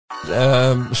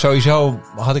Sowieso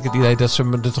had ik het idee dat ze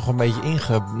me er toch een beetje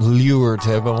ingeluurd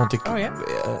hebben. Want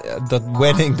dat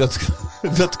wedding,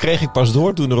 dat kreeg ik pas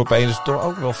door toen er opeens toch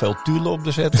ook wel veel tulle op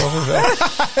de set was.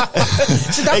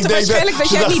 Ze dachten waarschijnlijk dat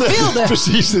jij het niet wilde.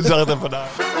 Precies, dat dacht ik vandaag.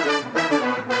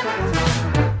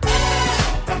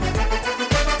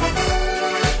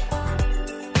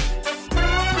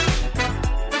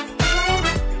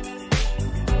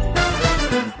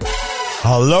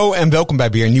 Hallo en welkom bij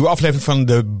weer een nieuwe aflevering van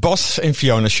de Bas en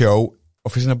Fiona Show.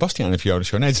 Of is het nou Bastiaan en Fiona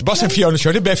Show? Nee, het is Bas en Fiona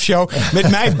Show, de BEF Show. Met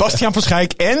mij, Bastiaan van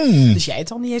Schaik en... Dus jij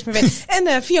het al niet eens meer weet.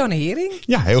 En Fiona Hering.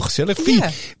 Ja, heel gezellig. Wie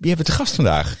hebben we te gast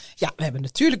vandaag? Ja, we hebben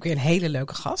natuurlijk weer een hele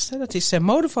leuke gast. Hè. Dat is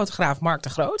modefotograaf Mark de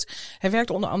Groot. Hij werkt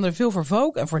onder andere veel voor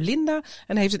Vogue en voor Linda.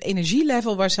 En heeft een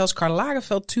energielevel waar zelfs Karl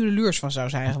Lagerfeld tureluurs van zou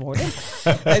zijn geworden.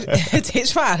 Het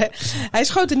is waar, hè? Hij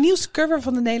schoot de nieuwste cover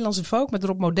van de Nederlandse Vogue met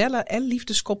erop modellen en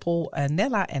liefdeskoppel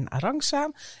Nella en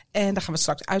Arangsa. En daar gaan we het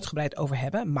straks uitgebreid over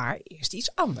hebben. Maar eerst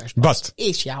iets anders. Wat?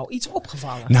 Is jou iets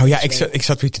opgevallen? Nou ja, ik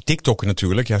zat weer te TikTokken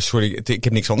natuurlijk. Ja, sorry, ik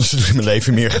heb niks anders te doen in mijn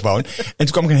leven meer gewoon. En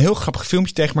toen kwam ik een heel grappig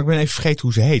filmpje tegen, maar ik ben even vergeten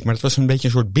hoe ze heet. Maar dat was een beetje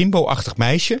een soort bimbo-achtig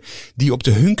meisje die op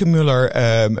de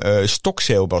Hunkemöller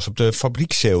stoksale was. Op de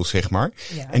fabrieksuitverkoop, zeg maar.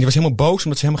 Ja. En die was helemaal boos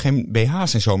omdat ze helemaal geen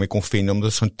BH's en zo meer kon vinden. Omdat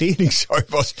het zo'n teringzooi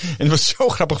was. En het was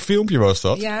zo'n grappig filmpje was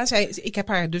dat. Ja, ik heb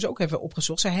haar dus ook even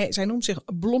opgezocht. Zij noemt zich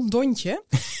Blondontje.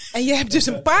 En je hebt dus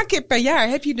een paar keer per jaar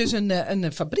heb je dus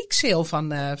een fabrieksuitverkoop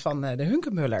van de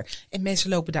Hunkemöller. En mensen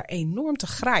lopen daar enorm te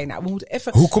graaien. Nou, we moeten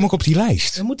even... Hoe kom ik op die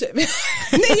lijst? Nee,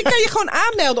 je kan je gewoon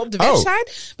aanmelden op de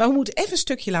website. Maar we moeten even een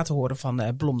stukje laten horen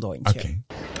van Blondontje. Okay.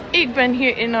 Ik ben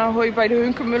hier in Ahoy bij de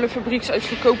Hunkemöller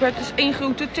fabrieksuitverkoop. Het is één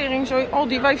grote teringzooi. Al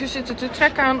die wijven zitten te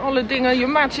trekken aan alle dingen. Je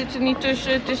maat zit er niet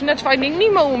tussen. Het is net Finding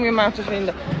Nemo om je maat te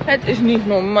vinden. Het is niet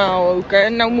normaal ook.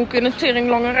 En nou moet ik in een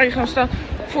teringlange rij gaan staan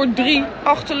voor 3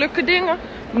 achterlijke dingen.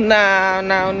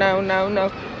 Nou.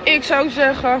 Ik zou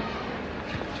zeggen,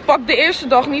 pak de eerste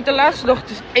dag, niet de laatste dag. Het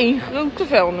is één grote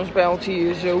vuilnisbelt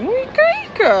hier zo. Moet je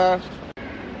kijken.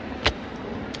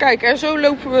 Kijk, en zo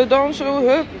lopen we dan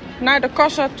zo naar de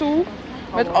kassa toe.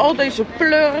 Met al deze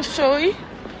pleurenzooi.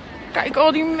 Kijk,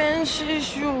 al die mensen,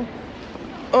 joh.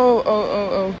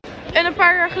 Oh. En een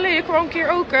paar jaar geleden kwam ik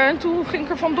hier ook. En toen ging ik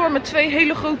er vandoor met 2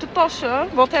 hele grote tassen.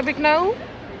 Wat heb ik nou?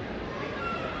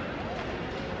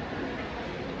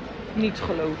 Niet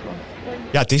geloven.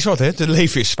 Ja, het is wat, hè. Het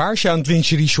leven is zwaar als je aan het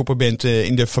lingerie shoppen bent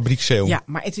in de fabrieksuitverkoop.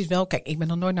 Ja, maar het is wel... Kijk, ik ben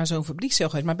nog nooit naar zo'n fabrieksuitverkoop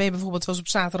geweest. Maar ben je bijvoorbeeld wel eens op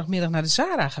zaterdagmiddag naar de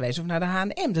Zara geweest? Of naar de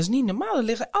H&M? Dat is niet normaal.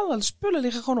 Alle spullen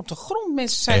liggen gewoon op de grond.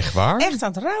 Mensen zijn echt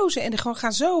aan het ruizen. En die gewoon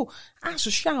gaan zo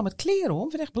asociaal met kleren om. Ik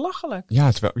vind het echt belachelijk. Ja,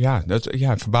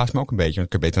 het verbaast me ook een beetje. Want ik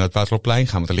kan beter naar het Waterloopplein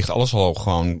gaan. Want er ligt alles al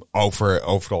gewoon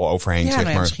overal overheen, ja, zeg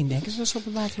maar. Misschien denken ze dat ze op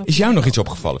het Waterloopplein. Is jou nog iets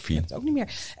opgevallen, Fien? Het ook niet meer.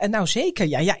 Nou, zeker.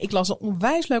 Ja, ik las een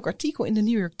onwijs leuk artikel in de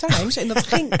New York Times. En dat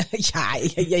ging... Ja,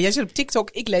 jij zit op TikTok,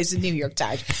 ik lees de New York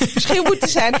Times. Misschien moet het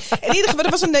zijn. In ieder geval,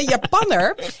 er was een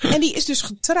Japanner. En die is dus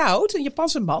getrouwd. Een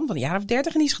Japanse man van de jaren of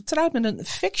 30. En die is getrouwd met een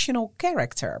fictional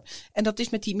character. En dat is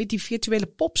met die virtuele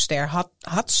popster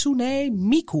Hatsune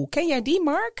Miku. Ken jij die,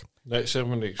 Mark? Nee, zeg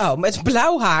maar niks. Oh, met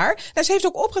blauw haar. Nou, ze heeft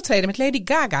ook opgetreden met Lady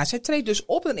Gaga. Zij treedt dus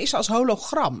op en is ze als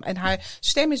hologram. En haar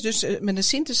stem is dus met een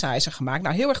synthesizer gemaakt.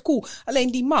 Nou, heel erg cool.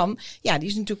 Alleen die man, ja, die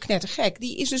is natuurlijk knettergek.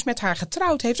 Die is dus met haar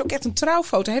getrouwd. Heeft ook echt een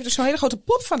trouwfoto. Hij heeft dus zo'n hele grote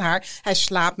pop van haar. Hij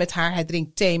slaapt met haar. Hij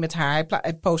drinkt thee met haar.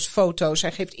 Hij post foto's.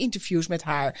 Hij geeft interviews met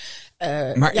haar.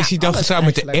 Maar is hij dan getrouwd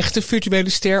met de echte virtuele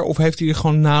ster? Of heeft hij er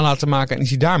gewoon na laten maken en is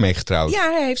hij daarmee getrouwd?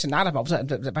 Ja, hij heeft ze na laten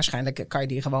maken. Waarschijnlijk kan je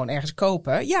die gewoon ergens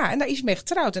kopen. Ja, en daar is hij mee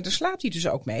getrouwd. En daar slaapt hij dus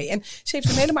ook mee. En ze heeft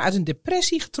hem helemaal uit een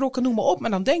depressie getrokken, noem maar op. Maar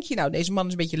dan denk je, nou, deze man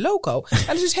is een beetje loco. En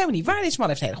dat is dus helemaal niet waar. Deze man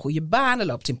heeft hele goede banen,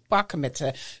 loopt in pakken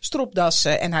met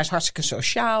stropdassen. En hij is hartstikke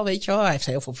sociaal, weet je wel. Hij heeft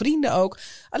heel veel vrienden ook.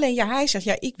 Alleen, ja, hij zegt,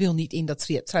 ja, ik wil niet in dat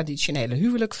traditionele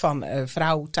huwelijk van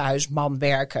vrouw thuis, man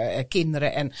werken,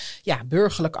 kinderen en ja,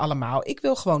 burgerlijk allemaal. Ik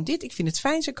wil gewoon dit. Ik vind het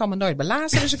fijn. Ze kan me nooit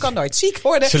belazeren. Ze kan nooit ziek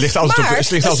worden. Ze ligt altijd op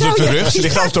de rug. Ze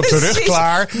ligt altijd op de rug,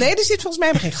 klaar. Nee, er zit volgens mij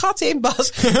helemaal geen gat in,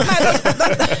 Bas. Maar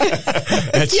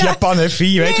het Japan en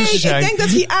wie, weet hoe ze zijn. Ik denk dat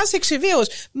hij aseksueel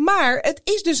is. Maar het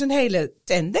is dus een hele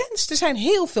tendens. Er zijn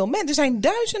heel veel mensen. Er zijn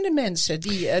duizenden mensen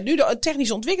die nu de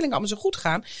technische ontwikkelingen allemaal zo goed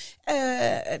gaan.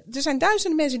 Er zijn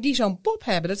duizenden mensen die zo'n pop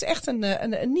hebben. Dat is echt een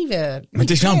nieuwe... Maar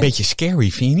het is wel een beetje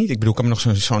scary, vind je niet? Ik bedoel, ik kan me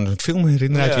nog zo'n film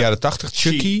herinneren uit de jaren 80.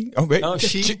 Chucky.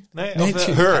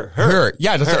 Her.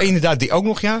 Ja, dat is inderdaad die ook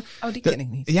nog, ja. Oh, die ken ik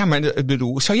niet. Ja, maar ik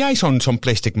bedoel, zou jij zo'n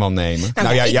plastic man nemen?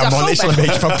 Nou ja, jouw man is wel een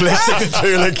beetje van plastic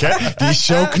natuurlijk. leuk, hè? Die is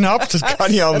zo knap, dat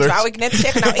kan niet anders. Dat wou ik net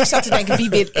zeggen. Nou, ik zat te denken, wie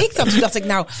ben ik dan? Toen dacht ik,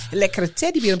 nou, lekkere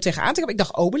teddybeer om tegenaan te komen. Ik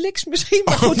dacht Obelix misschien,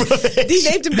 maar goed. Die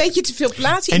neemt een beetje te veel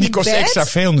plaats in en die kost bed. extra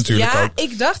veel natuurlijk ook. Ja,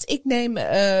 ik dacht, ik neem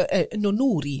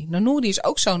Nonuri. Nonuri is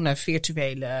ook zo'n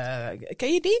virtuele...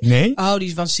 ken je die? Nee? Oh, die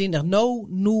is waanzinnig.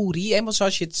 Nonuri, helemaal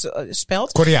zoals je het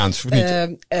spelt. Koreaans, of niet?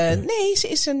 Nee, ze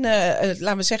is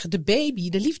laten we zeggen,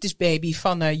 de liefdesbaby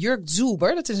van Jörg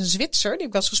Zuber. Dat is een Zwitser, die heb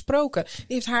ik wel eens gesproken. Die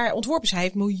heeft haar ontworpen. Zij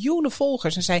heeft miljoenen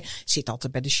volgers. En zij zit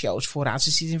altijd bij de shows vooraan.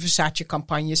 Ze zit in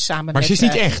Versace-campagnes samen met... Maar ze is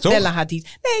niet echt, toch? Bella Hadid.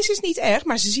 Nee, ze is niet echt,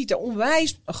 maar ze ziet er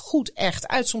onwijs goed echt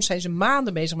uit. Soms zijn ze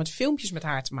maanden bezig met filmpjes met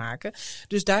haar te maken.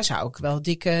 Dus daar zou ik wel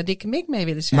dikke mik mee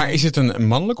willen zijn. Maar is het een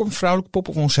mannelijke of een vrouwelijke pop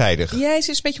of onzijdig? Ja,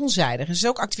 ze is een beetje onzijdig. Ze is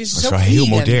ook activist. Dat is wel heel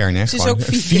modern, hè? Ze is ook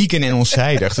vegan en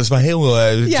onzijdig. Dat is wel heel...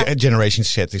 Generation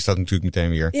Z is dat natuurlijk meteen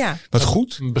weer. Ja. Wat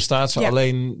goed. Bestaat ze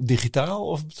alleen digitaal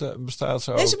of bestaat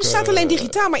ze ook... Nee, ze bestaat alleen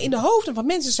digitaal, maar in de hoofden van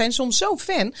mensen zijn soms zo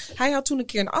fan. Hij had toen een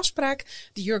keer een afspraak,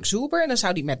 die Jörg Zuber, en dan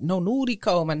zou hij met Nonuri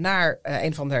komen naar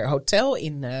een van de hotel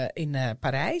in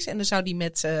Parijs. En dan zou hij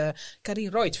met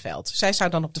Karin Rooitveld. Zij zou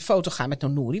dan op de foto gaan met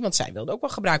Nonuri, want zij wilde ook wel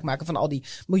gebruik maken van al die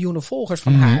miljoenen volgers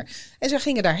van haar. En ze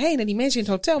gingen daarheen en die mensen in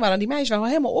het hotel waren, die meisjes waren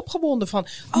helemaal opgewonden van,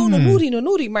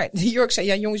 Nonuri. Maar Jörg zei,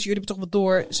 ja jongens, jullie hebben toch wat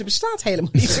door, ze bestaat helemaal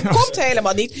niet. Ze komt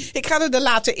helemaal niet. Ik ga er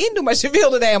later in doen, maar ze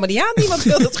wilde er helemaal niet aan. Niemand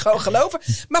wilde het gewoon geloven.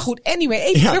 Maar goed, anyway,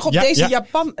 even terug op deze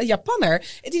Japanner.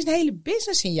 Het is een hele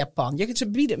business in Japan.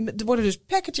 Er worden dus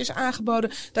packages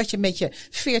aangeboden dat je met je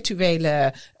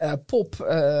virtuele pop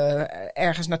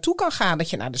ergens naartoe kan gaan. Dat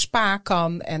je naar de spa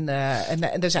kan. En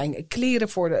er zijn kleren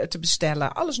voor te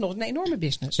bestellen. Alles nog een enorme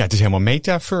business. Ja, het is helemaal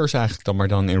metaverse eigenlijk dan, maar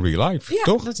dan in real life, ja,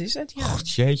 toch? Dat is het, ja.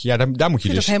 God, jeetje. Ja, daar moet je Ik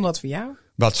vind dus... dat helemaal wat voor jou.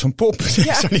 Wat, zo'n pop? Ja.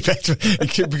 Ik zou niet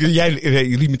weten. Jij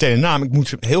liet meteen een naam. Ik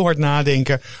moet heel hard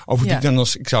nadenken over die dan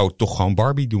als... Ik zou toch gewoon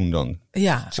Barbie doen dan.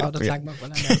 Ja, dat lijkt me ook wel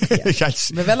leuk. Ja.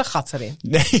 Maar wel een gat erin.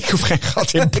 Nee, ik hoef geen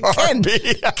gat in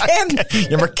Barbie. Ken.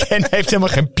 Ja, maar Ken heeft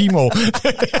helemaal geen piemel.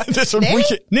 Dus dan moet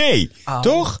je... Nee,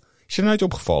 toch? Is je nooit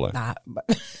opgevallen? Nou,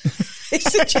 is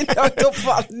het je nooit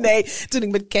opvallen? Nee, toen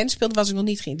ik met Ken speelde was ik nog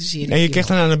niet geïnteresseerd. En je kreeg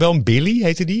dan wel een Billy,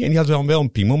 heette die. En die had wel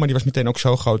een piemel, maar die was meteen ook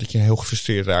zo groot dat je heel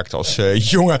gefrustreerd raakte als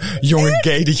jonge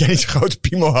gay dat jij niet zo'n grote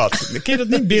piemel had. Ken je dat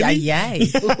niet, Billy? Ja,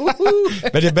 jij.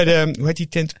 bij de hoe heet die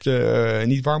tent op de,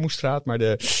 niet Warmoestraat, maar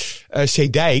de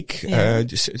Zeedijk.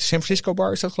 De San Francisco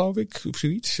bar is dat, geloof ik, of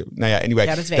zoiets. Nou ja, anyway.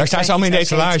 Daar staan ze allemaal in de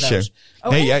etalage.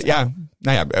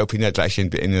 Nou ja, op in de etalage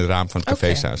in het raam van het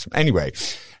café staan ze. Anyway.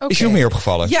 Is je nog meer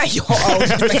opgevallen? Ja, joh, er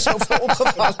is mij zoveel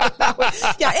opgevallen.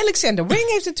 Ja, Alexander Wing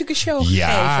heeft natuurlijk een show gegeven.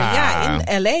 Ja,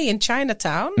 in LA, in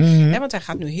Chinatown. Want hij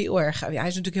gaat nu heel erg... hij is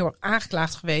natuurlijk heel erg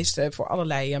aangeklaagd geweest voor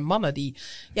allerlei mannen die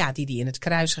in het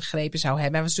kruis gegrepen zou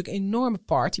hebben. Hij was natuurlijk een enorme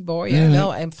partyboy.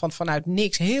 Wel, en vanuit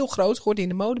niks heel groot geworden in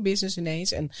de modebusiness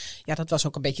ineens. En ja, dat was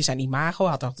ook een beetje zijn imago.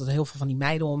 Hij had altijd heel veel van die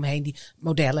meiden omheen. Die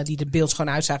modellen die er beeldschoon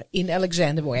uitzagen in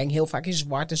Alexander Wing. Heel vaak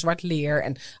in zwart leer.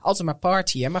 En altijd maar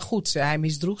partyen. Maar goed, hij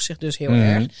misdroeg zich dus heel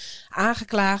erg.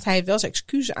 Aangeklaagd. Hij heeft wel zijn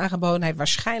excuses aangeboden. Hij heeft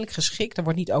waarschijnlijk geschikt. Daar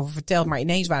wordt niet over verteld. Maar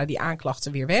ineens waren die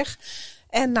aanklachten weer weg.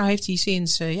 En nou heeft hij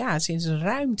sinds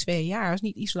ruim 2 jaar, als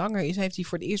niet iets langer is, heeft hij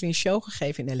voor het eerst weer een show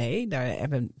gegeven in L.A. Daar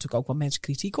hebben natuurlijk ook wel mensen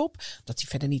kritiek op. Dat hij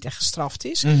verder niet echt gestraft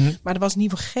is. Maar er was in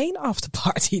ieder geval geen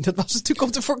afterparty. Dat was natuurlijk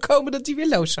om te voorkomen dat hij weer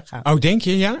los zou gaan. Oh, denk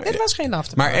je? Ja? Er was geen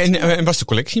afterparty. Maar en was de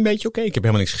collectie een beetje oké? Ik heb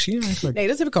helemaal niks gezien eigenlijk. Nee,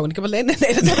 dat heb ik ook niet. Ik heb alleen...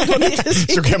 Nee, dat heb ik nog niet gezien. Dat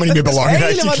is ook helemaal niet meer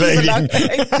belangrijk, die kleding.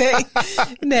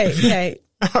 Nee.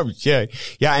 Oh jee.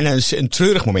 Ja, en een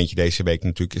treurig momentje deze week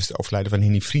natuurlijk is het overlijden van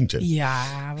Henny Vrienten. Ja,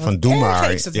 van Doe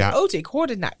maar. Is dat in de auto? Ik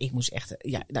hoorde, ik moest echt,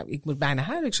 ik moet bijna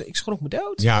huilen. Ik schrok me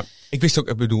dood. Ja, ik wist ook,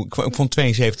 ik vond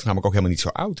 72 namelijk ook helemaal niet zo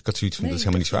oud. Ik had zoiets van, dat is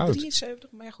helemaal niet zo oud. 73,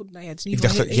 maar ja, goed, het is niet. Ik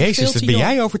dacht, jezus, dat ben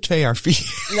jij over 2 jaar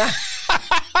 4. Ja.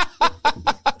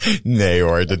 Nee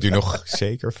hoor, dat duurt nog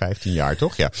zeker 15 jaar,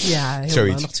 toch? Ja,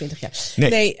 helemaal nog 20 jaar.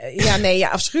 Nee,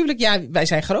 afschuwelijk. Ja, wij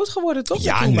zijn groot geworden, toch?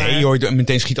 Ja, nee hoor,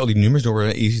 meteen schiet al die nummers door.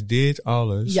 Is dit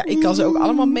alles? Ja, ik kan ze ook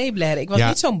allemaal meebladeren. Ik was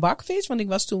niet zo'n bakvis, want ik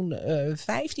was toen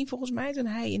 15 volgens mij. En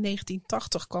hij in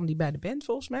 1980 kwam die bij de band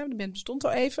volgens mij. De band bestond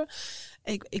al even.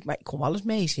 Maar ik kon alles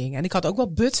meezingen. En ik had ook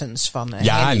wel buttons van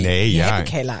Henny. Die heb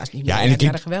ik helaas niet meer. Ja, en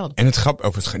ik geweldig. En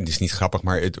het is niet grappig,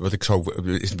 maar wat ik zo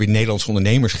is weer Nederlands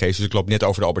ondernemersgeest. Dus ik loop net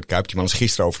over de Albert Kuip. Die man is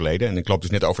gisteren overleden. En ik loop dus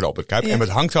net over de Albert Kuip. Ja. En wat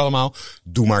hangt er allemaal?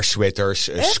 Doe maar sweaters,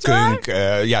 skunk.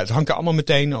 Het hangt er allemaal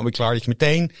meteen. Alweer klaar dat je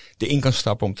meteen erin kan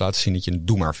stappen om te laten zien dat je een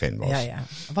Doe maar fan was. Ja.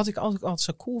 Wat ik altijd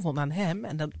zo cool vond aan hem.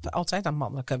 En dat altijd aan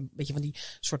mannelijke, een beetje van die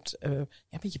soort, een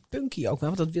beetje punky ook wel.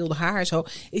 Want dat wilde haar zo.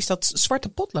 Is dat zwarte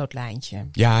potloodlijntje.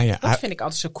 podloodlijntje. Ja. Dat vind ik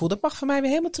altijd zo cool. Dat mag van mij weer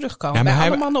helemaal terugkomen. Ja, bij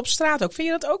alle mannen op straat ook. Vind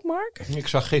je dat ook, Mark? Ik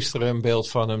zag gisteren een beeld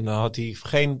van hem. Dan had hij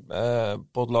geen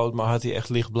potlood, maar had hij echt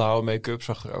lichtblauwe make-up.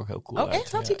 Zag er ook heel cool uit. Oh,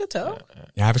 echt? Had hij dat ook?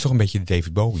 Ja, hij was toch een beetje de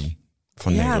David Bowie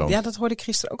van Nederland. Ja, dat hoorde ik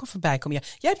gisteren ook al voorbij komen. Ja.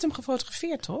 Jij hebt hem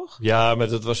gefotografeerd, toch? Ja, maar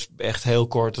dat was echt heel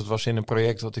kort. Dat was in een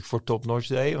project wat ik voor Top Notch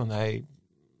deed. Want hij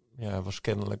was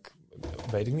kennelijk,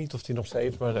 weet ik niet of hij nog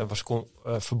steeds, maar hij was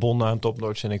verbonden aan Top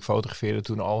Notch. En ik fotografeerde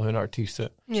toen al hun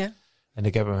artiesten. Ja. En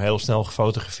ik heb hem heel snel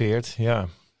gefotografeerd. Ja,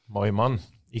 mooie man.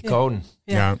 Icoon.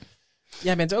 Ja.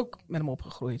 Jij bent ook met hem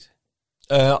opgegroeid.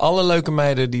 Alle leuke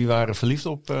meiden die waren verliefd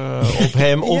op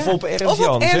hem of op Ernst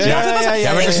Jans.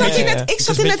 Ik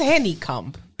zat in het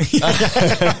Henny-kamp.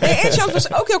 Ernst Jans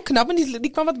was ook heel knap, en die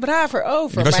kwam wat braver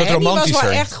over. Was maar Henny was romantischer.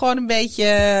 wel echt gewoon een beetje...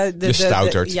 De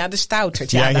stouterd. De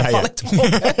stouterd. Ja, daar val ik toch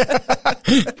op.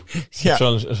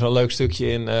 Zo'n leuk stukje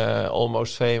in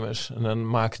Almost Famous. En dan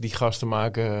maken die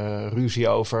gasten ruzie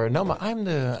over... Nou, maar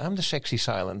I'm the sexy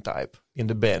silent type in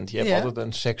de band. Je hebt altijd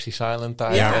een sexy silent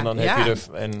type. Ja. En dan heb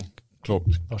je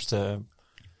Klopt.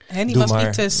 Henny was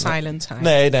niet de silent type.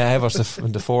 Nee, hij was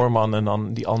de voorman. En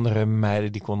dan die andere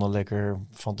meiden die konden lekker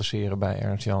fantaseren bij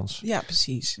Ernst Jans. Ja,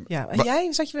 precies. Ja. En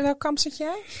jij, welk kamp zat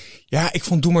jij? Ja, ik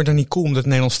vond Doe maar dan niet cool omdat het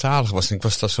Nederlandstalig was. En ik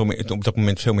was op dat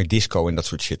moment veel meer disco en dat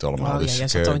soort shit allemaal. Oh dus ja, jij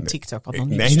zat al in TikTok. Wat nog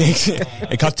niet nee,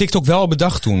 ik had TikTok wel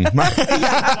bedacht toen. Maar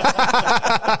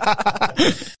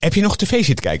Heb je nog tv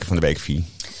zitten kijken van de week, Vie?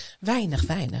 Weinig.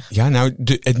 Ja, nou,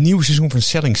 het nieuwe seizoen van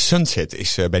Selling Sunset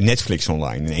is bij Netflix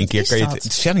online. In één keer kan je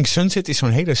het. Selling Sunset is zo'n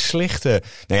hele slechte,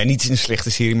 nou ja, niet een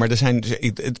slechte serie, maar er zijn,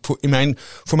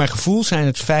 voor mijn gevoel zijn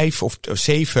het 5 of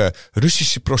 7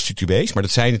 Russische prostituees, maar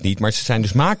dat zijn het niet. Maar ze zijn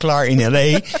dus makelaar in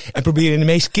LA en proberen in de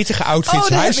meest kittige outfits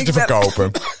huizen te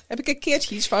verkopen. Heb ik een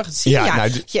keertje iets van gezien. Ja,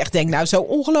 nou, je echt denkt, nou, zo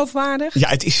ongeloofwaardig. Ja,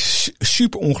 het is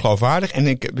super ongeloofwaardig. En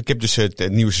ik heb dus het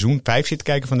nieuwe seizoen 5 zitten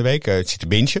kijken van de week. Het zit te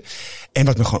bingen. En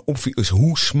wat me gewoon opviel is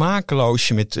hoe smakeloos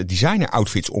je met designer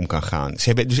outfits om kan gaan. Ze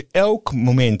hebben dus elk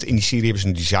moment in die serie hebben ze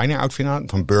een designer outfit aan.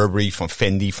 Van Burberry, van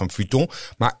Fendi, van Vuitton.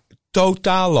 Maar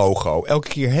totaal logo. Elke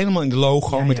keer helemaal in de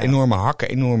logo met enorme hakken,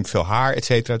 enorm veel haar, et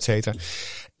cetera, et cetera.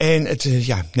 En het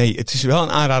is wel een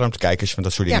aanrader om te kijken als je van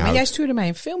dat soort dingen houdt. Ja, maar jij stuurde mij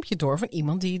een filmpje door van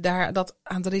iemand die daar dat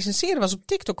aan het recenseren was op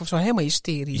TikTok of zo. Helemaal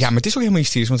hysterisch. Ja, maar het is ook helemaal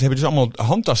hysterisch, want ze hebben dus allemaal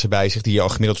handtassen bij zich die al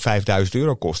gemiddeld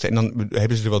 €5.000 kosten. En dan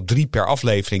hebben ze er wel 3 per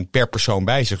aflevering per persoon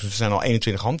bij zich. Dus er zijn al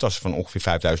 21 handtassen van ongeveer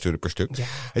 €5.000 per stuk. Ja.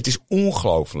 Het is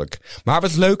ongelooflijk. Maar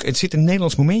wat leuk, het zit een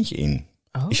Nederlands momentje in.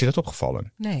 Oh. Is je dat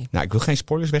opgevallen? Nee. Nou, ik wil geen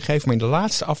spoilers weggeven, maar in de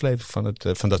laatste aflevering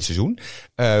van dat seizoen,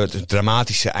 het is een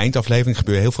dramatische eindaflevering, er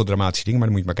gebeuren heel veel dramatische dingen, maar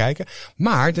dan moet je maar kijken.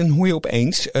 Maar dan hoor je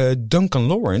opeens Duncan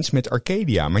Lawrence met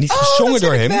Arcadia, maar niet gezongen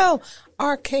door hem. Wel.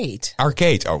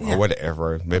 Arcade,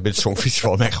 whatever. We hebben het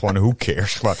Songfestival, nee, gewoon who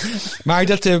cares. Gewoon. Maar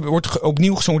dat wordt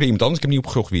opnieuw gezongen door iemand anders. Ik heb niet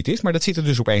opgezocht wie het is, maar dat zit er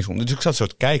dus opeens onder. Dus ik zat zo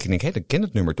te kijken en ik denk, ik ken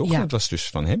het nummer toch? Ja. Dat was dus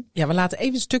van hem. Ja, we laten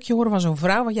even een stukje horen van zo'n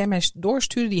vrouw wat jij mij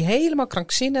doorstuurde die helemaal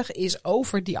krankzinnig is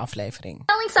over die aflevering.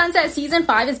 Selling Sunset Season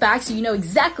 5 is back, so you know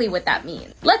exactly what that means.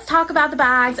 Let's talk about the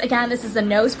bags. Again, this is a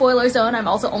no spoiler zone. I'm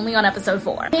also only on episode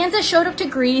 4. Kansas showed up to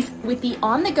Greece with the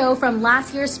on the go from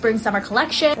last year's spring summer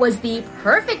collection. Was the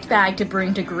perfect bag to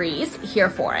bring to Greece. Here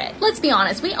for it. Let's be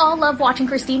honest, we all love watching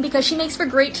Christine because she makes for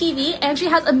great TV and she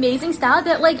has amazing style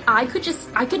that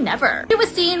I could never. It was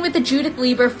seen with the Judith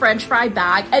Lieber French fry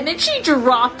bag and then she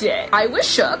dropped it. I was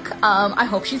shook. I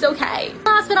hope she's okay.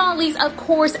 Last but not least, of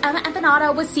course, Emma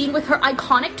Empanada was seen with her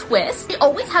iconic twist. She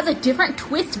always has a different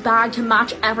twist bag to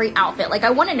match every outfit. Like,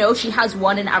 I want to know if she has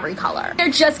one in every color.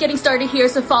 They're just getting started here,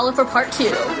 so follow for part 2.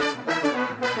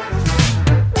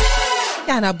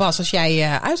 Ja, nou Bas, als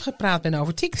jij uitgepraat bent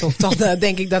over TikTok, dan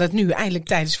denk ik dat het nu eindelijk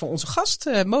tijd is voor onze gast,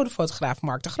 modefotograaf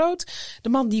Mark de Groot. De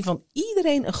man die van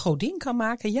iedereen een godin kan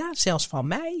maken. Ja, zelfs van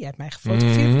mij. Je hebt mij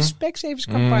gefotografeerd voor de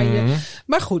Specsavers-campagne.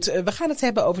 Maar goed, we gaan het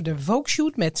hebben over de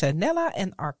Vogue-shoot met Nella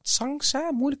en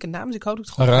Artsangsa. Moeilijke naam, dus ik hoop dat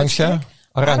het goed Arantxa.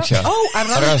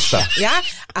 Arantxa. Ja,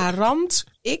 Arant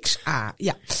XA.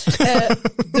 Ja.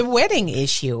 The Wedding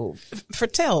Issue.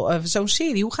 Vertel, zo'n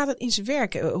serie, hoe gaat het in zijn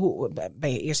werk?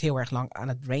 Ben je eerst heel erg lang aan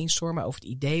het brainstormen over het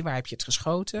idee? Waar heb je het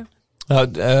geschoten?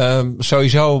 Nou,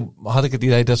 sowieso had ik het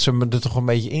idee dat ze me er toch een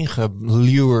beetje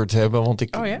ingeluurd hebben. Want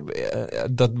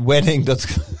dat wedding,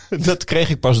 dat kreeg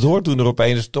ik pas door toen er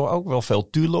opeens toch ook wel veel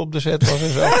tulle op de set was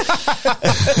en zo.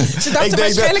 Ze dachten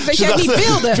waarschijnlijk dat jij het niet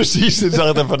wilde. Precies, ze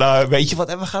dachten van nou, weet je wat,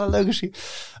 en we gaan een leuke zien.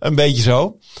 Een beetje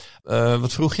zo.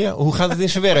 Wat vroeg je? Hoe gaat het in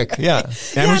zijn werk? Ja.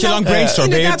 Moet je lang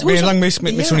brainstormen? Ben je lang bezig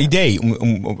met zo'n idee?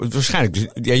 Waarschijnlijk. Dus,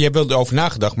 jij hebt wel erover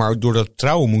nagedacht, maar doordat het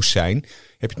trouwen moest zijn, heb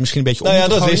je het misschien een beetje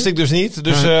dat wist ik dus niet.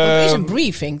 Dus, het is een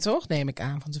briefing, toch? Neem ik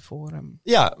aan van tevoren.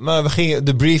 Ja, maar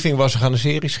de briefing was, we gaan een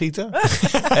serie schieten.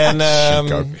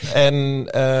 en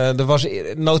er was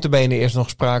nota bene eerst nog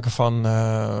sprake van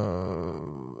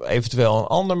eventueel een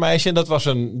ander meisje. En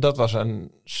dat was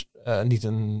niet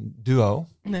een duo.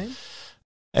 Nee.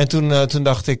 En toen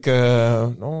dacht ik,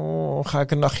 ga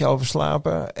ik een nachtje over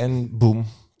slapen? En boem,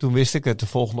 toen wist ik het. De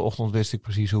volgende ochtend wist ik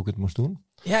precies hoe ik het moest doen.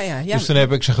 Ja. Dus toen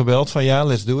heb ik ze gebeld van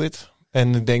let's do it.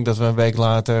 En ik denk dat we een week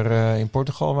later in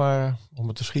Portugal waren om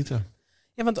het te schieten.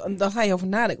 Ja, want dan ga je over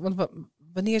nadenken. Want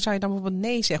wanneer zou je dan bijvoorbeeld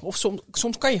nee zeggen? Of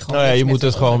soms kan je gewoon... je moet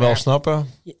het gewoon wel snappen.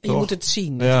 Je moet het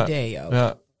zien, het idee ook.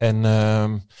 Ja. En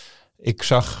ik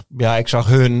zag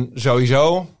hun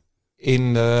sowieso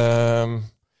in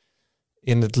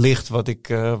het licht wat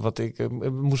ik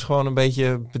moest gewoon een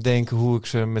beetje bedenken hoe ik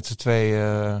ze met z'n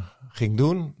tweeën ging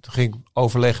doen. Toen ging ik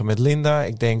overleggen met Linda.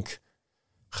 Ik denk,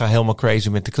 ga helemaal crazy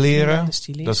met de kleren.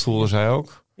 Dat voelde zij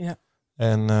ook. Ja.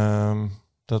 En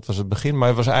dat was het begin. Maar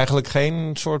het was eigenlijk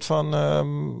geen soort van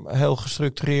heel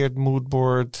gestructureerd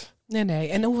moodboard. Nee.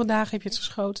 En hoeveel dagen heb je het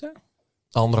geschoten?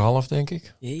 1,5, denk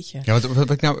ik. Jeetje. Ja, wat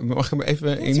ik nou, mag ik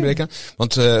even inbreken?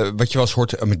 Want wat je wel eens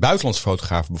hoort met buitenlandse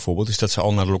fotografen bijvoorbeeld, is dat ze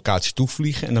al naar de locatie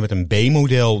toevliegen en dan met een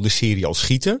B-model de serie al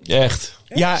schieten. Echt?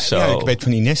 Ja, ik weet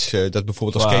van Ines dat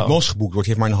bijvoorbeeld als Kate Moss geboekt wordt,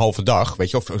 die heeft maar een halve dag,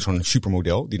 weet je, of zo'n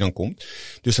supermodel die dan komt.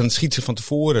 Dus dan schiet ze van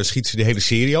tevoren, de hele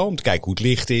serie al, om te kijken hoe het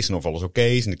licht is en of alles oké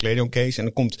is en de kleding oké is. En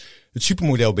dan komt het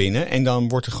supermodel binnen en dan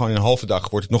wordt er gewoon in een halve dag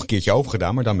het nog een keertje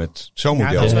overgedaan, maar dan met zo'n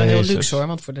model. Ja, dat is wel heel luxe hoor,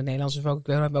 want voor de Nederlandse foto,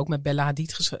 we hebben ook met Bella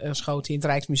Hadid geschoten in het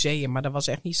Rijksmuseum, maar dat was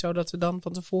echt niet zo dat we dan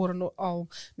van tevoren al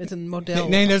met een model...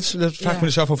 Nee, dat vraag ik me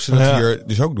dus af of ze dat hier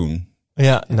dus ook doen.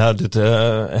 Ja, nou, dit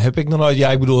heb ik nog nooit.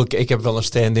 Ja, ik bedoel, ik heb wel een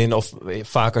stand-in. Of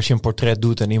vaak als je een portret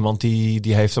doet en iemand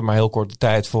die heeft er maar heel korte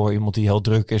tijd voor. Iemand die heel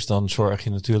druk is, dan zorg je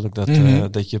natuurlijk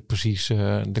dat je precies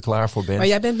er klaar voor bent. Maar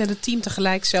jij bent met het team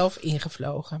tegelijk zelf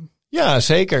ingevlogen. Ja,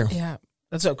 zeker. Ja,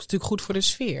 dat is ook natuurlijk goed voor de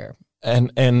sfeer.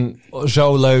 En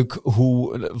zo leuk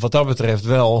wat dat betreft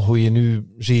wel, hoe je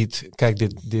nu ziet. Kijk,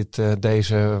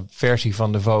 deze versie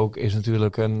van de Vogue is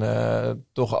natuurlijk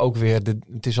toch ook weer,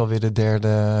 het is alweer de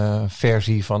derde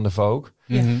versie van de Vogue.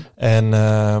 Mm-hmm. En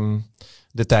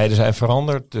de tijden zijn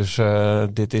veranderd. Dus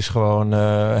dit is gewoon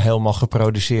helemaal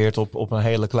geproduceerd op een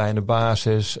hele kleine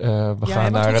basis. We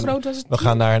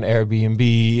gaan naar een Airbnb,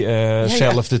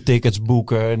 zelf de tickets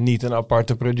boeken. Niet een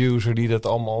aparte producer die dat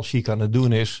allemaal chic aan het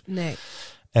doen is. Nee.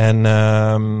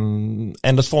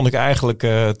 En dat vond ik eigenlijk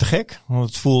te gek. Want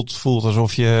het voelt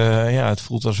alsof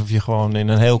je gewoon in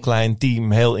een heel klein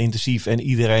team, heel intensief en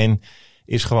iedereen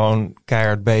is gewoon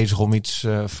keihard bezig om iets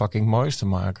fucking moois te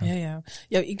maken. Ja,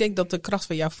 ik denk dat de kracht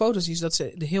van jouw foto's is dat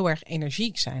ze heel erg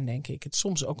energiek zijn, denk ik. Het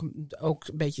soms ook een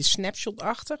beetje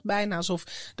snapshot-achtig. Bijna alsof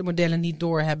de modellen niet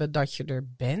doorhebben dat je er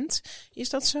bent. Is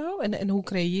dat zo? En hoe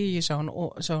creëer je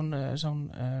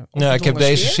zo'n ja, ik heb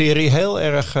deze serie heel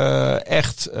erg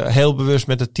echt heel bewust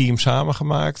met het team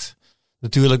samengemaakt.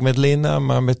 Natuurlijk met Linda,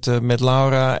 maar met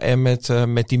Laura en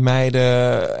met die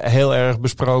meiden heel erg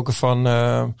besproken van...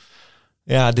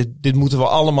 dit moeten we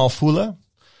allemaal voelen.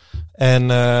 En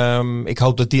ik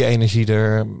hoop dat die energie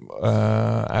er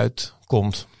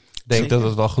uitkomt. Ik denk dat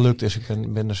het wel gelukt is.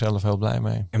 Ik ben er zelf heel blij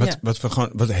mee. En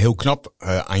wat heel knap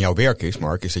aan jouw werk is,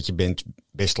 Mark, is dat je bent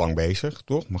best lang bezig,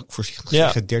 toch? Mag ik voorzichtig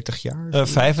zeggen, 30 jaar?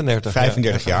 35.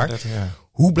 35 jaar. 35 jaar.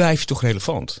 Hoe blijf je toch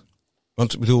relevant?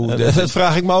 Want ik bedoel, dat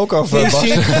vraag ik me ook af.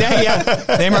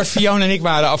 Nee, maar Fiona en ik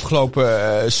waren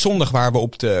afgelopen zondag waren we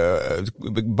op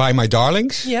de By My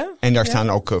Darlings. Ja, en daar staan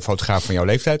ook fotografen van jouw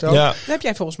leeftijd ook. Ja. Daar heb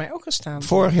jij volgens mij ook gestaan.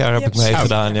 Vorig jaar heb ik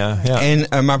meegedaan, ja.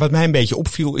 En, maar wat mij een beetje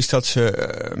opviel is dat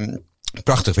ze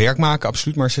prachtig werk maken,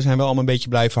 absoluut. Maar ze zijn wel allemaal een beetje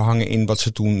blijven hangen in wat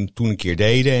ze toen een keer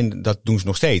deden. En dat doen ze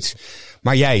nog steeds.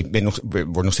 Maar jij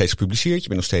wordt nog steeds gepubliceerd. Je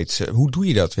bent nog steeds... hoe doe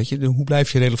je dat? Weet je? Hoe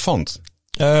blijf je relevant?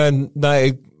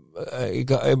 Ik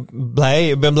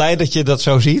ben blij dat je dat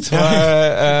zo ziet.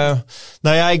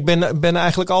 Maar, ik ben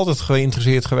eigenlijk altijd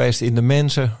geïnteresseerd geweest in de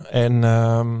mensen.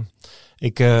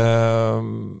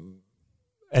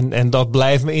 En dat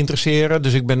blijft me interesseren.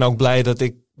 Dus ik ben ook blij dat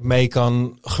ik mee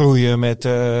kan groeien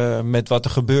met wat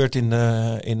er gebeurt in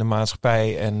de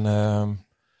maatschappij. En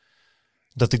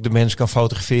dat ik de mensen kan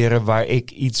fotograferen waar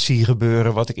ik iets zie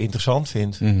gebeuren wat ik interessant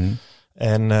vind.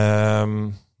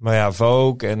 Mm-hmm. Maar ja,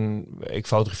 Vogue en ik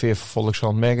fotografeer voor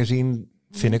Volkskrant Magazine.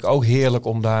 Vind ik ook heerlijk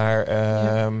om daar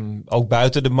ook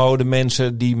buiten de mode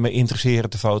mensen die me interesseren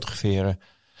te fotograferen.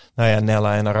 Nou ja,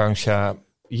 Nella en Arantxa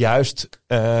juist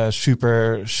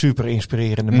super, super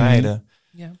inspirerende meiden.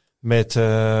 Ja.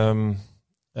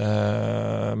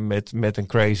 Met een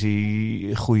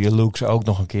crazy goede looks ook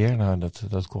nog een keer. Nou,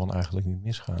 dat kon eigenlijk niet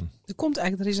misgaan.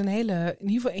 Er is een hele, in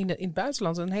ieder geval in het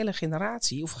buitenland, een hele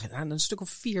generatie, of een stuk of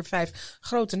 4, 5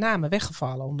 grote namen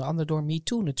weggevallen. Onder andere door Me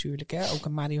Too natuurlijk. Hè. Ook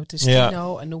een Mario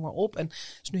Testino en noem maar op. En er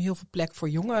is nu heel veel plek voor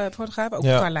jonge fotografen. Ook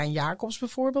Carlijn Jacobs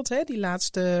bijvoorbeeld, hè, die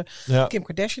laatste Kim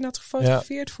Kardashian had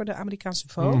gefotografeerd voor de Amerikaanse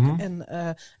Vogue. Mm-hmm.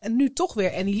 En nu toch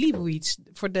weer Annie Leibovitz.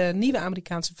 Voor de nieuwe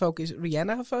Amerikaanse Vogue is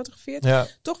Rihanna gefotografeerd. Ja.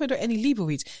 Toch weer door Annie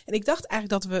Leibovitz. En ik dacht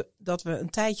eigenlijk dat we een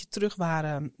tijdje terug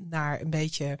waren naar een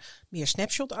beetje meer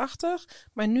snapshot-achtig.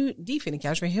 Maar nu, die vind ik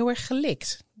juist weer heel erg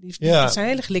gelikt. Dat zijn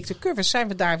hele gelikte covers. Zijn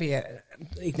we daar weer...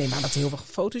 Ik neem aan dat er heel veel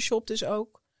gefotoshopt is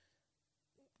ook.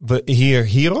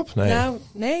 Hierop? Nee. Nou,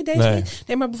 nee, deze niet.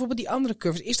 Nee, maar bijvoorbeeld die andere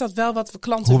covers. Is dat wel wat we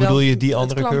klanten Hoe bedoel je die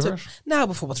andere covers? Nou,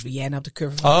 bijvoorbeeld Rihanna op de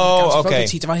cover van oké. Het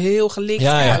ziet er wel heel gelikt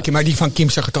uit. Ja, maar die van Kim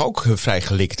zag het er ook vrij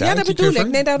gelikt uit. Ja, dat bedoel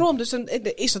ik. Nee, daarom. Dus dan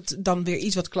is dat dan weer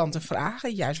iets wat klanten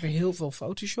vragen. Juist weer heel veel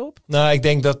Photoshop. Nou, ik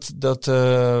denk dat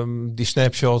die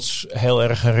snapshots heel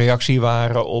erg een reactie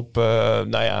waren op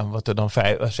wat er dan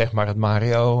zeg maar het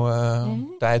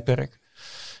Mario-tijdperk.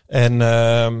 En...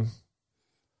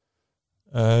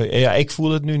 ik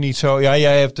voel het nu niet zo. Ja,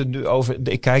 jij hebt het nu over...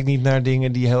 Ik kijk niet naar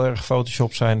dingen die heel erg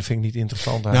Photoshop zijn. Dat vind ik niet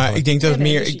interessant eigenlijk. Nou, ik denk dat het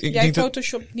meer... Dus jij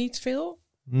Photoshopt niet veel?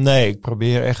 Nee, ik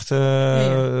probeer echt...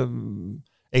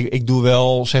 Ik doe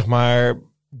wel, zeg maar,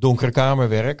 donkere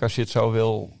kamerwerk, als je het zo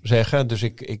wil zeggen. Dus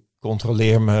ik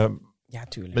controleer mijn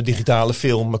digitale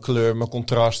film, mijn kleur, mijn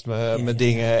contrast, mijn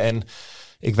dingen. En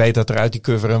ik weet dat er uit die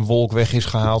cover een wolk weg is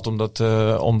gehaald,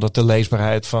 omdat de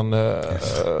leesbaarheid van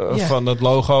het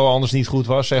logo anders niet goed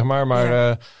was, zeg maar.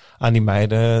 Maar aan die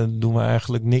meiden doen we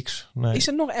eigenlijk niks. Nee. Is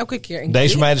er nog elke keer een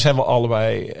Deze meiden zijn we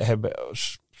allebei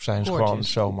zijn ze gewoon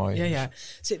zo mooi. Ja.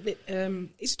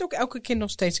 Is het ook elke keer nog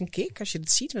steeds een kick als je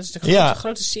het ziet? Want het is een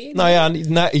grote serie. Nou ja,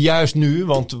 juist nu.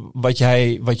 Want wat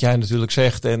jij natuurlijk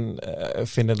zegt, en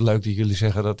vind het leuk dat jullie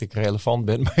zeggen dat ik relevant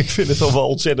ben. Maar ik vind het toch wel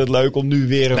ontzettend leuk om nu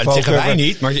weer een Vogue cover. Dat zeggen wij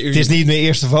niet. Maar het is niet mijn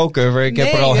eerste Vogue cover. Ik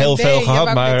heb er al heel veel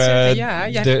gehad. Maar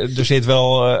er zit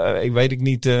wel, ik weet het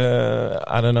niet,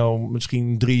 I don't know,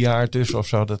 misschien 3 jaar tussen of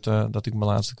zo dat ik mijn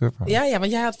laatste cover had. Ja,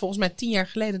 want jij had volgens mij 10 jaar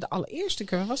geleden de allereerste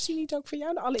cover. Was die niet ook voor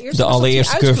jou? De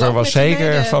allereerste cover was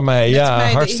zeker van mij. Ja,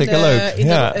 hartstikke leuk.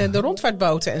 De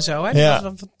rondvaartboten en zo. Hè? Dat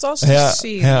was een fantastische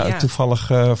serie. Ja,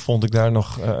 toevallig vond ik daar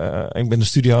nog... ik ben de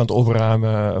studio aan het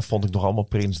opruimen. Vond ik nog allemaal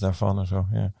prints daarvan en zo.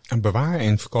 Ja. En bewaren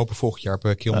en verkopen volgend jaar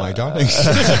op Kill My Darlings.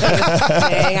 Nee,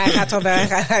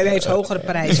 hij heeft hogere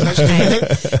prijzen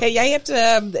waarschijnlijk. Hey, jij hebt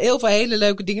heel veel hele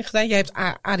leuke dingen gedaan. Jij hebt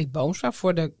Arie Boomsma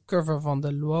voor de cover van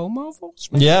de Luomo volgens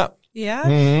mij. Ja. Ja,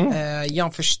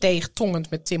 Jan Versteeg tongend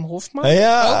met Tim Hofman.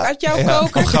 Ja. Ook uit jouw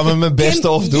koker. Gaan we mijn beste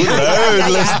of doen?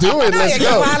 Let's do it, let's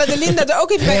go. We halen de Linda er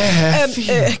ook even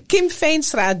bij. Kim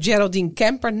Veenstra, Geraldine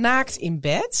Kemper, naakt in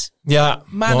bed. Ja.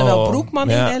 Manuel Broekman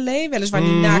in L.A. Weliswaar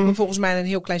die naakt me volgens mij een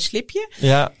heel klein slipje.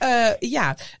 Ja. Dat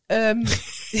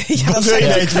wil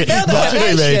je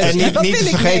weten. En niet te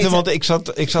vergeten, want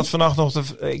ik zat vannacht nog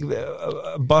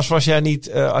Bas, was jij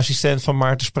niet assistent van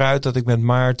Maarten Spruit? Dat ik met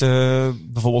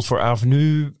Maarten bijvoorbeeld voor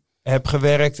Avenue heb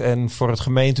gewerkt en voor het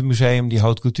gemeentemuseum die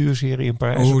Haute Couture serie in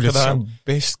Parijs heb gedaan. Zou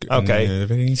best kunnen. Oké.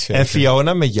 En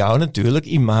Fiona, met jou natuurlijk,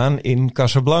 Imaan in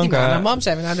Casablanca. Imaan en Mam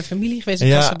zijn we naar de familie geweest in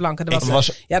Casablanca. Dat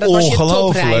was ongelooflijk. Was je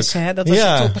topreis, hè? Dat was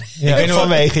je topreis. Ja,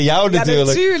 vanwege jou natuurlijk.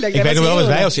 Natuurlijk. Ik weet nog wel wat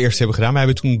wij als eerste hebben gedaan. We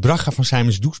hebben toen Braga van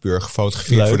Simons Doesburg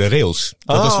gefotografeerd voor de rails.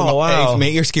 Dat was even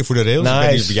mijn eerste keer voor de rails. Nice. Ik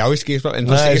weet niet of jouw eerste keer is. En het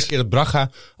was de eerste keer dat Braga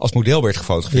als model werd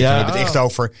gefotografeerd. Ja. We hebben het echt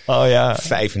over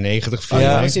 95, 94.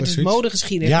 Ja, er zit dus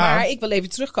modegeschiedenis. Maar ik wil even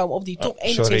terugkomen op die toch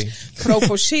enigszins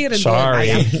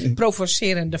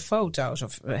provocerende foto's.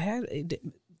 Of,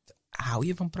 hou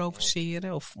je van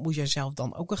provoceren? Of moet je zelf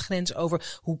dan ook een grens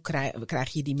over? Hoe krijg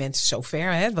je die mensen zo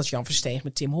ver? Hè? Was Jan Versteeg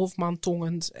met Tim Hofman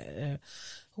tongend?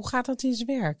 Hoe gaat dat in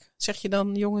zijn werk? Zeg je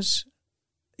dan, jongens...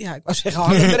 Ja, ik wou zeggen,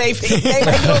 hang er even in. Nee,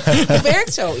 maar hoe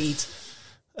werkt zoiets?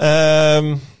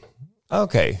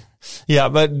 Oké. Ja,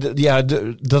 maar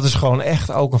dat is gewoon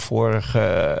echt ook een vorige...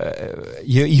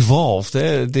 je evolved, hè.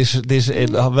 Het is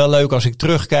wel leuk als ik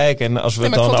terugkijk en als we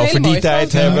het dan over die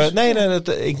tijd hebben. Nee,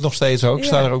 ik nog steeds ook. Ik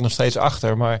sta er ook nog steeds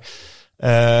achter. Maar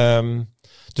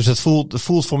dus het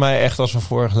voelt voor mij echt als een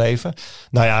vorig leven.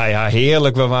 Nou ja,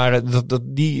 heerlijk. We waren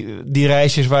die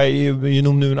reisjes waar je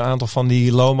noemt nu een aantal van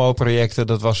die Lomo-projecten.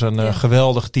 Dat was een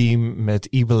geweldig team met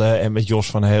Ibele en met Jos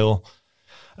van Heel.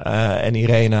 En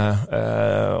Irena,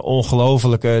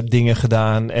 ongelofelijke dingen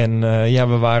gedaan. En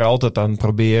we waren altijd aan het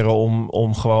proberen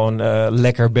om gewoon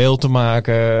lekker beeld te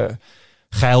maken.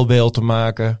 Geil beeld te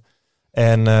maken.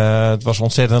 En het was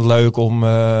ontzettend leuk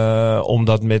om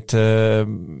dat met...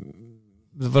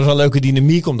 Het was een leuke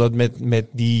dynamiek om dat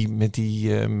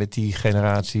met die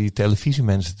generatie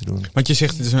televisiemensen te doen. Want je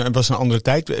zegt het was een andere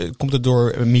tijd. Komt het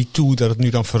door MeToo dat het nu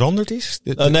dan veranderd is?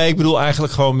 Nee, ik bedoel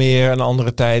eigenlijk gewoon meer een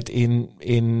andere tijd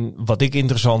in wat ik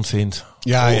interessant vind.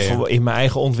 Of in mijn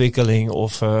eigen ontwikkeling.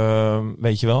 Of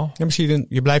weet je wel. Ja, misschien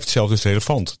je blijft zelf dus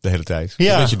relevant de hele tijd.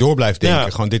 Ja. Dat je door blijft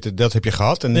denken. Gewoon dat heb je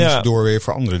gehad. En nu is het door weer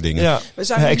voor andere dingen. Ja.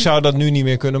 Ik zou dat nu niet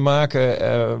meer kunnen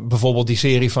maken. Bijvoorbeeld die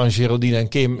serie van Geraldine en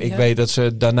Kim. Ik weet dat ze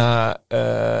daarna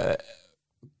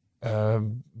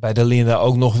bij de Linda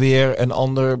ook nog weer een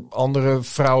andere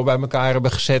vrouw bij elkaar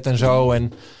hebben gezet en zo. En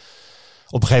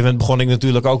op een gegeven moment begon ik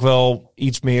natuurlijk ook wel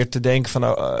iets meer te denken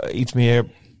van iets meer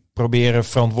proberen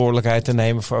verantwoordelijkheid te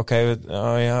nemen voor oké,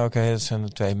 dat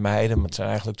zijn 2 meiden, maar het zijn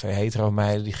eigenlijk 2 hetero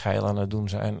meiden die geil aan het doen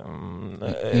zijn.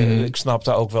 Ik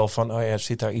snapte ook wel van,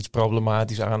 zit daar iets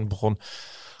problematisch aan. Het begon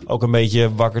ook een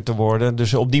beetje wakker te worden.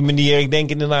 Dus op die manier, ik denk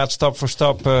inderdaad stap voor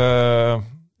stap,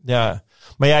 ja.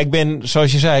 Maar ja, ik ben,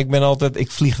 zoals je zei,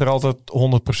 ik vlieg er altijd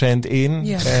 100% in.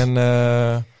 Ja.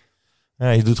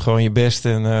 En je doet gewoon je best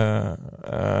en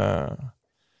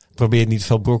probeert niet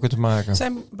veel brokken te maken. Het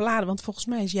zijn bladen, want volgens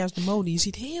mij is juist de mode. Je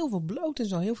ziet heel veel bloot en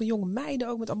zo. Heel veel jonge meiden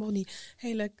ook met allemaal van die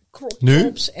hele crop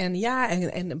tops.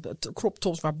 En crop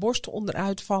tops waar borsten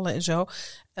onderuit vallen en zo.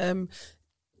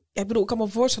 Ik bedoel, ik kan me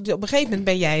voorstellen, op een gegeven moment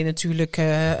ben jij natuurlijk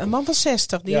een man van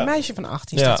 60 die een meisje van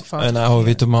 18 staat te fotografen. Een oude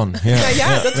witte man.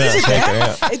 Ja, dat is het. Zeker,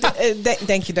 ja.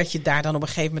 Denk je dat je daar dan op een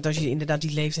gegeven moment, als je inderdaad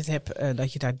die leeftijd hebt,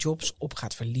 dat je daar jobs op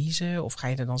gaat verliezen? Of ga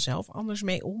je er dan zelf anders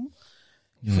mee om?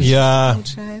 Ja, moet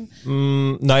zijn?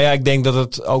 Nou ja, ik denk dat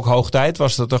het ook hoog tijd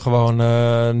was dat er gewoon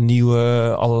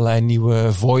allerlei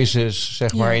nieuwe voices,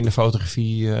 zeg maar, in de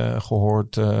fotografie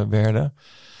gehoord werden.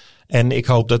 En ik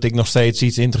hoop dat ik nog steeds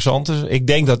iets interessants is. Ik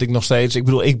denk dat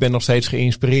ik ben nog steeds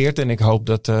geïnspireerd en ik hoop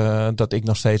dat ik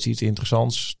nog steeds iets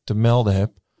interessants te melden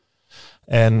heb.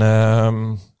 En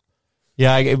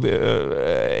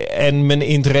en mijn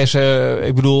interesse,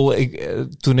 ik bedoel,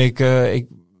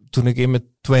 toen ik in mijn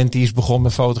 20's begon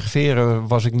met fotograferen,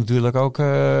 was ik natuurlijk ook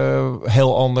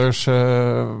heel anders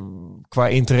qua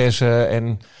interesse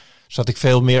en zat ik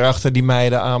veel meer achter die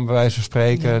meiden aan, bij wijze van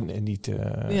spreken. En niet,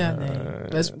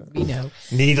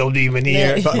 niet op die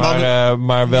manier,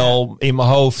 maar wel in mijn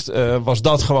hoofd was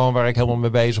dat gewoon waar ik helemaal mee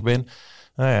bezig ben.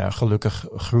 Nou ja, gelukkig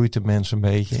groeit de mens een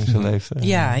beetje in zijn leven.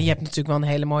 Ja, en je hebt natuurlijk wel een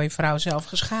hele mooie vrouw zelf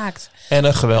geschaakt. En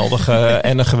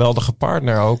een geweldige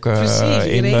partner ook. Precies,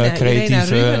 in creatieve. Irena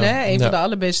Ruben, een van de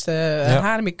allerbeste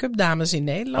haar- make-up dames in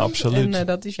Nederland. Absoluut. En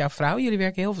dat is jouw vrouw. Jullie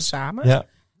werken heel veel samen. Ja.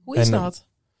 Hoe is dat?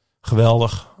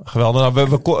 Geweldig. Nou,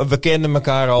 we kenden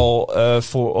elkaar al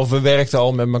we werkten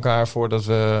al met elkaar voordat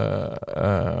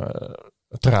we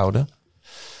trouwden.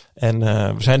 En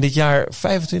we zijn dit jaar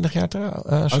 25 jaar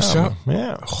samen. Zo?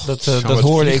 Ja, dat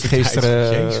hoorde ik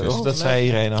gisteren. Of dat zei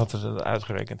iedereen, had het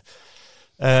uitgerekend.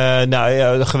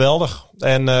 Geweldig.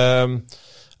 En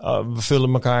we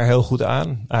vullen elkaar heel goed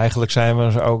aan. Eigenlijk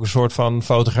zijn we ook een soort van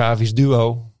fotografisch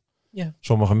duo. Ja.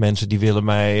 Sommige mensen die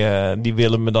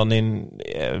willen me dan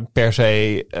per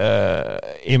se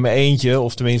in mijn eentje,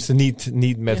 of tenminste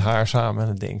niet met haar samen. En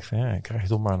dan denk ik van ik krijg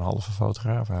toch maar een halve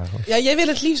fotograaf eigenlijk. Ja, jij wil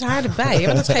het liefst haar erbij.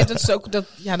 Hè? Want dat is ook dan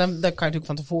kan je natuurlijk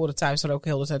van tevoren thuis er ook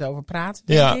heel de tijd over praten,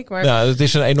 denk ik. Maar... Ja, het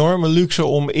is een enorme luxe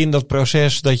om in dat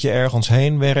proces dat je ergens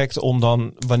heen werkt, om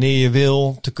dan wanneer je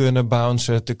wil te kunnen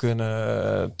bouncen, te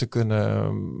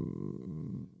kunnen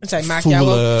zij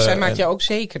maakt jou ook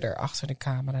zekerder achter de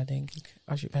camera, denk ik.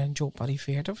 Als je bij een job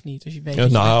arriveert of niet. Als je weet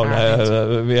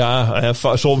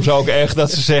soms ook echt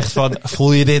dat ze zegt van,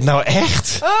 voel je dit nou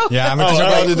echt? Ja, maar dan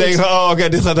denk je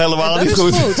dit gaat helemaal niet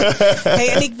goed. Hey,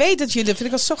 en ik weet dat dat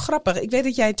vind ik zo grappig. Ik weet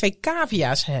dat jij 2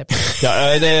 cavia's hebt. Ja,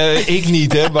 ik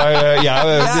niet, hè.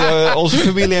 Maar onze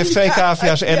familie heeft 2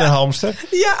 cavia's en een hamster.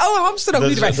 Ja, hamster ook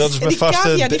niet erbij. Dat is mijn vaste...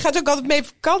 cavia, die gaat ook altijd mee op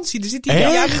vakantie. Er zit die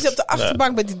zit op de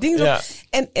achterbank met die dingen. Ja.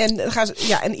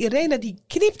 En Irena die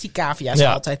knipt die cavia's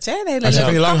altijd, hè. Ze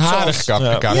hebben die langharige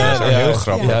cavia's. Heel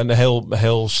grappig. Ja, een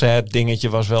heel sad dingetje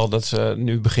was wel dat ze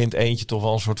nu begint eentje toch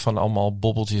wel een soort van allemaal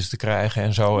bobbeltjes te krijgen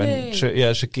en zo. Nee.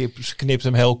 En ze knipt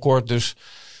hem heel kort, dus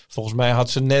volgens mij had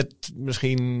ze net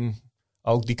misschien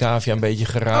ook die cavia een beetje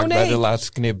geraakt bij de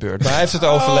laatste knipbeurt. Maar hij heeft het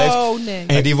overleefd.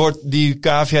 En die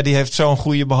cavia die heeft zo'n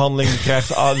goede behandeling.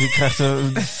 Die krijgt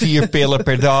 4 pillen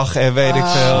per dag en weet ik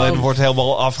veel. En wordt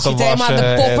helemaal afgewassen. Zit helemaal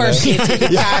aan de popper zitten.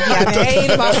 De cavia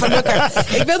helemaal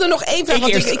gelukkig. Ik wilde nog één vraag.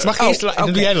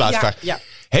 Dan doe jij de laatste vraag. Ja.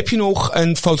 Heb je nog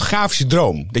een fotografische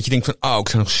droom? Dat je denkt van, ik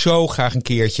zou nog zo graag een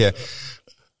keertje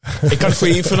Ik kan het voor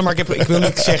je invullen, maar ik wil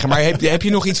niks zeggen. Maar heb je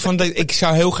nog iets van... Ik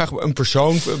zou heel graag een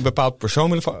bepaald persoon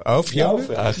willen... Oh, voor jou?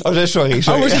 Oh, sorry.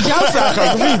 Oh, is het jouw vraag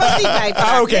ook, of niet?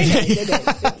 Oké.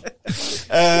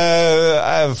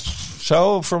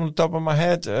 Zo, from the top of my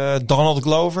head. Donald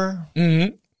Glover.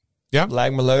 Mm-hmm. Ja.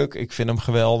 Lijkt me leuk. Ik vind hem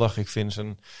geweldig.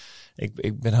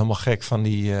 Ik ben helemaal gek van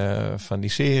die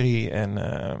serie. En,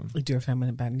 ik durf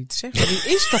helemaal bijna niet te zeggen.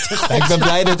 Wie is dat? Ik ben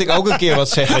blij dat ik ook een keer wat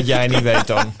zeg wat jij niet weet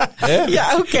dan.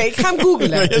 Ja, oké. Ik ga hem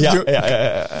googlen. Ja.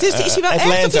 Dus is hij wel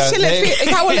echt? Of ik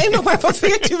hou alleen nog maar van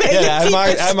virtuele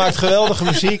types. Hij maakt geweldige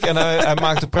muziek en hij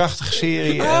maakt een prachtige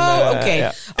serie.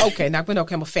 Oké, nou ik ben ook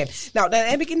helemaal fan. Nou, dan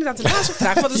heb ik inderdaad de laatste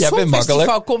vraag. Want het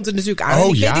Songfestival komt er natuurlijk aan.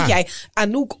 Ik weet dat jij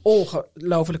Anouk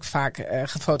ongelooflijk vaak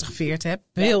gefotografeerd hebt.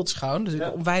 Beeldschoon. Dus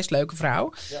een onwijs leuke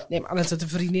vrouw. Ja. Neem aan dat het een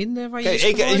vriendin waar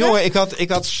je jongen,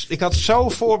 ik had zo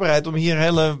voorbereid om hier een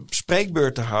hele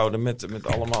spreekbeurt te houden met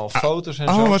allemaal foto's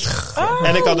en zo.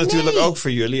 En ik had natuurlijk ook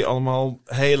voor jullie allemaal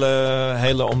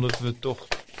hele omdat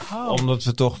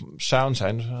we toch sound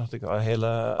zijn, dus had ik al een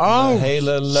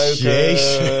hele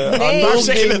leuke... Waarom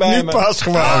zeg je het nu pas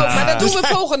gewoon? Maar dat doen we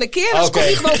volgende keer. Dus kom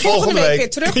je gewoon volgende week weer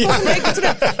terug.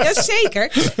 Ja,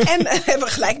 zeker. En hebben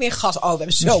we gelijk meer gas. Oh, we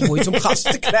hebben zo moeite om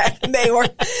gasten te krijgen. Nee hoor.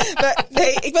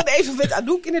 Nee, ik ben even met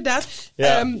Anouk inderdaad.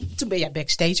 Ja. Toen ben jij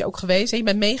backstage ook geweest. Je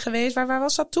bent mee geweest. Waar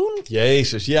was dat toen?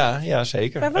 Jezus, ja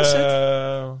zeker. Waar was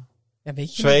het?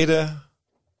 Weet je Zweden.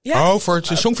 Ja. Oh, voor het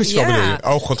Songfestival bedoel je?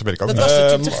 Oh god, daar ben ik ook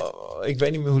niet. Ik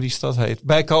weet niet meer hoe die stad heet.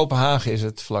 Bij Kopenhagen is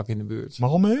het vlak in de buurt.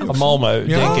 Malmö,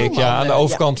 denk ik. Ja, aan de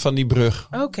overkant van die brug.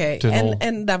 Oké.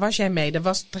 En daar was jij mee. Dat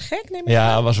was te gek, neem ik aan?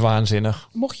 Ja, dat was waanzinnig.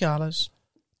 Mocht je alles?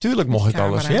 Tuurlijk mocht ik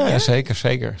alles. Ja,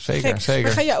 zeker.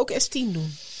 Maar ga jij ook S10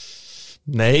 doen?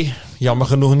 Nee, jammer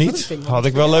genoeg niet. Had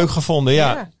ik wel leuk gevonden,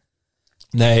 ja.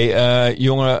 Nee,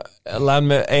 jongen, laat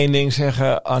me één ding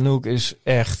zeggen. Anouk is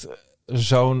echt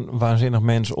zo'n waanzinnig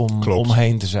mens om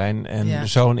omheen te zijn. En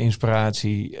zo'n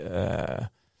inspiratie.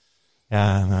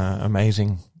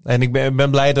 Amazing. En ik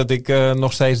ben blij dat ik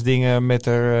nog steeds dingen met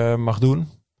haar mag doen.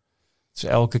 Het is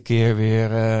elke keer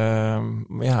weer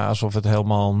alsof het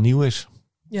helemaal nieuw is.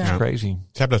 Ja. Dat is crazy.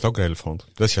 Zij blijft ook relevant.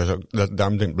 Dat is juist ook,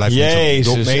 daarom blijft je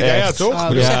zo mee. Ja, toch? Oh,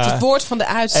 dat is echt het woord van de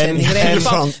uitzending.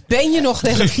 Relevant. Ben je nog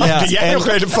relevant? Ben jij nog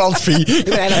relevant, Vie? Ik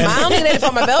ben helemaal niet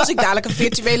relevant, maar wel als ik dadelijk een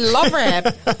virtuele lover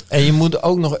heb. En je moet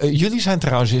ook nog... jullie zijn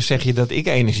trouwens, zeg je dat ik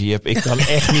energie heb. Ik kan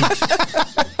echt niet...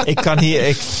 Ik kan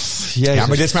hier... Jezus. Ja,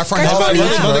 maar dit is maar voor wat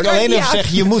ik alleen even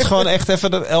zeg, je moet gewoon echt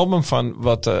even dat album van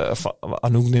wat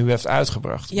Anouk nu heeft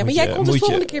uitgebracht. Ja, maar jij komt het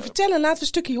volgende keer vertellen en laten we een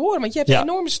stukje horen. Want je hebt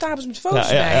enorme stapels met foto's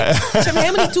bij. Daar zijn we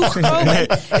helemaal niet toegekomen. Nee.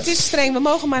 Het is streng, we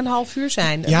mogen maar een half uur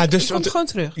zijn. Ja, dus komt gewoon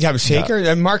terug. Ja,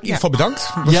 zeker. Mark, in ieder geval bedankt.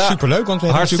 Het was superleuk. Want we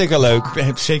hartstikke leuk.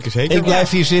 Zeker. Ik blijf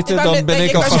hier zitten, dan ben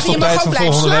ik alvast op tijd van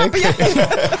volgende week.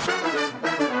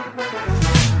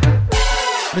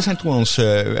 We zijn toen ons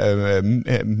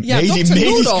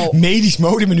medisch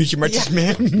modeminuutje, maar het is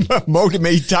meer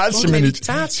mode-meditatieminuut.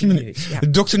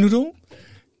 Dr. Noodle,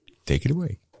 take it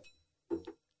away.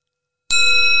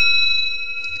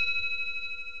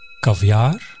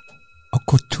 Caviar ou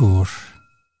couture?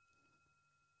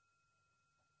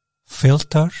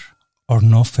 Filter or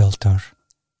no filter?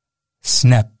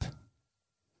 Snap.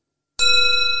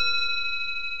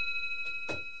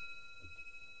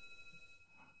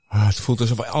 Het voelt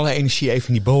alsof alle energie even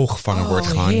in die boog gevangen wordt.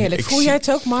 Gewoon. Heerlijk. Voel jij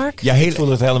het ook, Mark? Ja, ik voel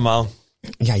het helemaal.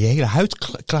 Ja, je hele huid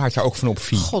klaart daar ook van op,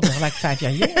 Vie. God, dat gelijk 5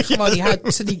 jaar jonger. Gewoon die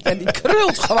huid, die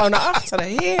krult gewoon naar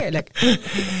achteren. Heerlijk.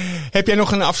 Heb jij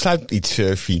nog een afsluitend iets,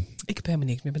 Vie? Ik heb helemaal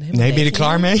niks meer. Ben je er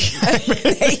klaar mee?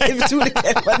 Nee, dat bedoel ik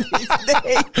helemaal niet.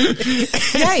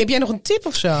 Nee. Heb jij nog een tip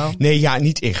of zo? Nee, ja,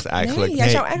 niet echt eigenlijk. Nee, jij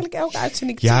zou eigenlijk elke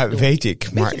uitzending doen. Weet ik.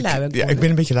 Maar ik ben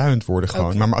een beetje lui aan het worden gewoon.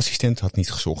 Okay. Maar mijn assistent had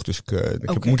niet gezocht, dus ik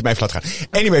moet hem even laten gaan.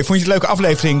 Anyway, vond je het een leuke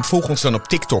aflevering? Volg ons dan op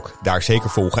TikTok. Daar zeker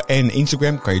volgen. En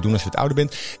Instagram kan je doen als je het ouder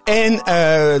bent. En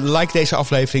like deze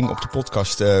aflevering op de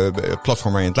podcast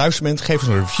platform waar je aan het luisteren bent. Geef ons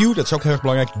een review, dat is ook heel erg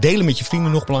belangrijk. Delen met je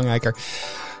vrienden, nog belangrijker.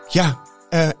 Ja,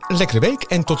 een lekkere week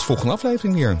en tot de volgende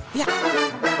aflevering weer. Ja.